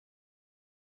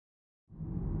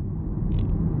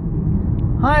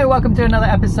Hi, welcome to another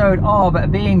episode of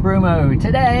Being Broomo.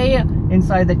 Today,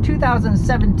 inside the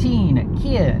 2017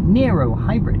 Kia Niro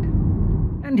Hybrid.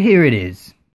 And here it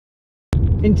is.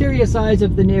 Interior size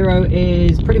of the Niro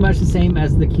is pretty much the same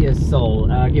as the Kia Soul,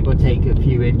 give or take a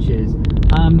few inches.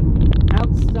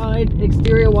 Outside,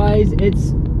 exterior-wise,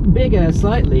 it's bigger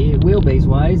slightly,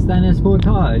 wheelbase-wise, than a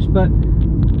Sportage, but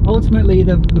ultimately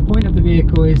the point of the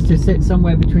vehicle is to sit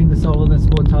somewhere between the Soul and the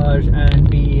Sportage and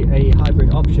be a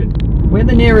hybrid option. Where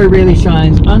the Niro really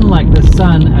shines, unlike the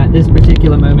sun at this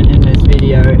particular moment in this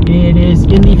video, it is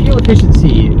in the fuel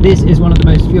efficiency. This is one of the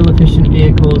most fuel efficient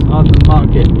vehicles on the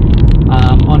market.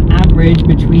 On average,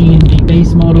 between the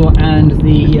base model and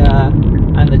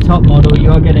the top model,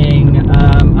 you're getting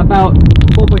about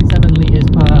 4.7 litres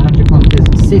per 100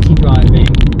 kilometers city driving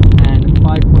and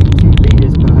 5.2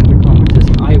 litres per 100 kilometers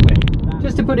highway.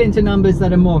 Just to put it into numbers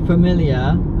that are more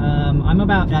familiar, I'm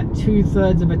about at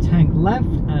 2/3 of a tank left,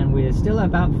 and we're still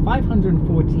about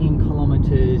 514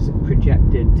 kilometers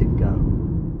projected to go.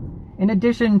 In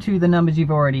addition to the numbers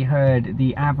you've already heard,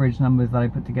 the average numbers that I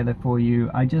put together for you,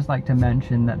 I'd just like to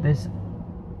mention that this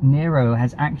Niro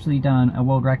has actually done a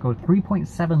world record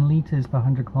 3.7 litres per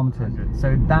 100 kilometers.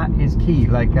 So that is key.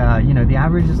 Like, you know, the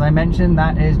average, as I mentioned,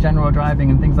 that is general driving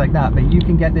and things like that. But you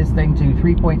can get this thing to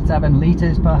 3.7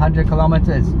 litres per 100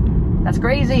 kilometers. That's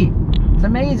crazy. It's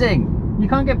amazing. You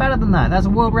can't get better than that. That's a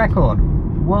world record.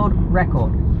 World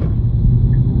record.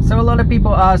 So a lot of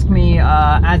people ask me,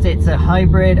 as it's a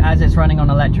hybrid, as it's running on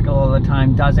electrical all the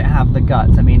time, does it have the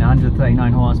guts? I mean,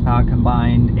 139 horsepower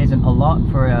combined isn't a lot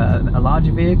for a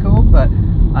larger vehicle, but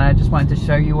I just wanted to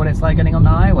show you what it's like getting on the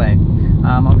highway.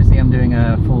 Obviously I'm doing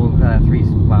a full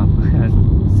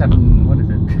 7, what is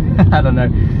it? I don't know.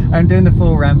 I'm doing the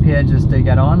full ramp here just to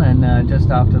get on, and just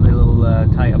after the little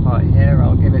tighter part here,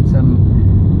 I'll give it some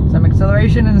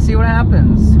acceleration and see what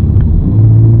happens.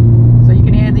 So you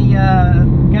can hear the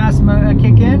gas motor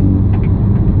kick in,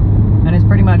 and it's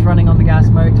pretty much running on the gas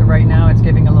motor right now. It's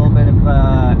giving a little bit of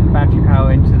battery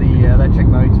power into the electric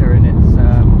motor, and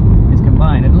it's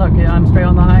combined. And look, I'm straight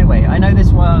on the highway. I know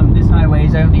this highway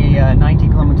is only a 90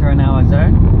 km/h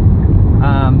zone.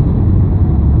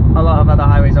 A lot of other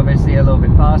highways obviously are a little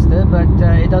bit faster, but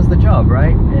it does the job,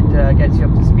 right? It gets you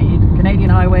up to speed. Canadian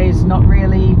highways not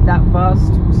really that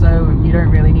fast, so you don't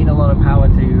really need a lot of power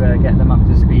to get them up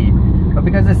to speed. But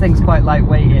because this thing's quite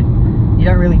lightweighted, you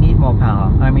don't really need more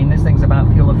power. I mean, this thing's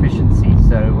about fuel efficiency,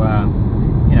 so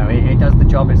you know, it does the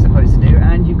job it's supposed to do,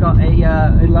 and you've got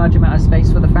a large amount of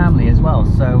space for the family as well.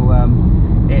 So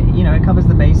it covers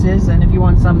the bases, and if you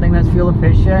want something that's fuel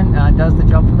efficient, does the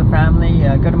job for the family,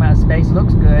 a good amount of space,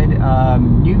 looks good,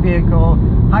 new vehicle,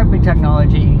 hybrid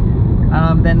technology,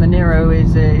 then the Niro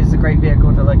is a great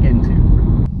vehicle to look into.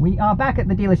 We are back at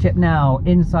the dealership now,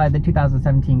 inside the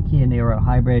 2017 Kia Niro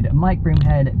Hybrid. Mike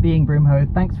Broomhead, Being Broomo,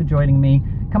 thanks for joining me.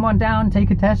 Come on down, take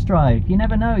a test drive. You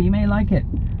never know, you may like it.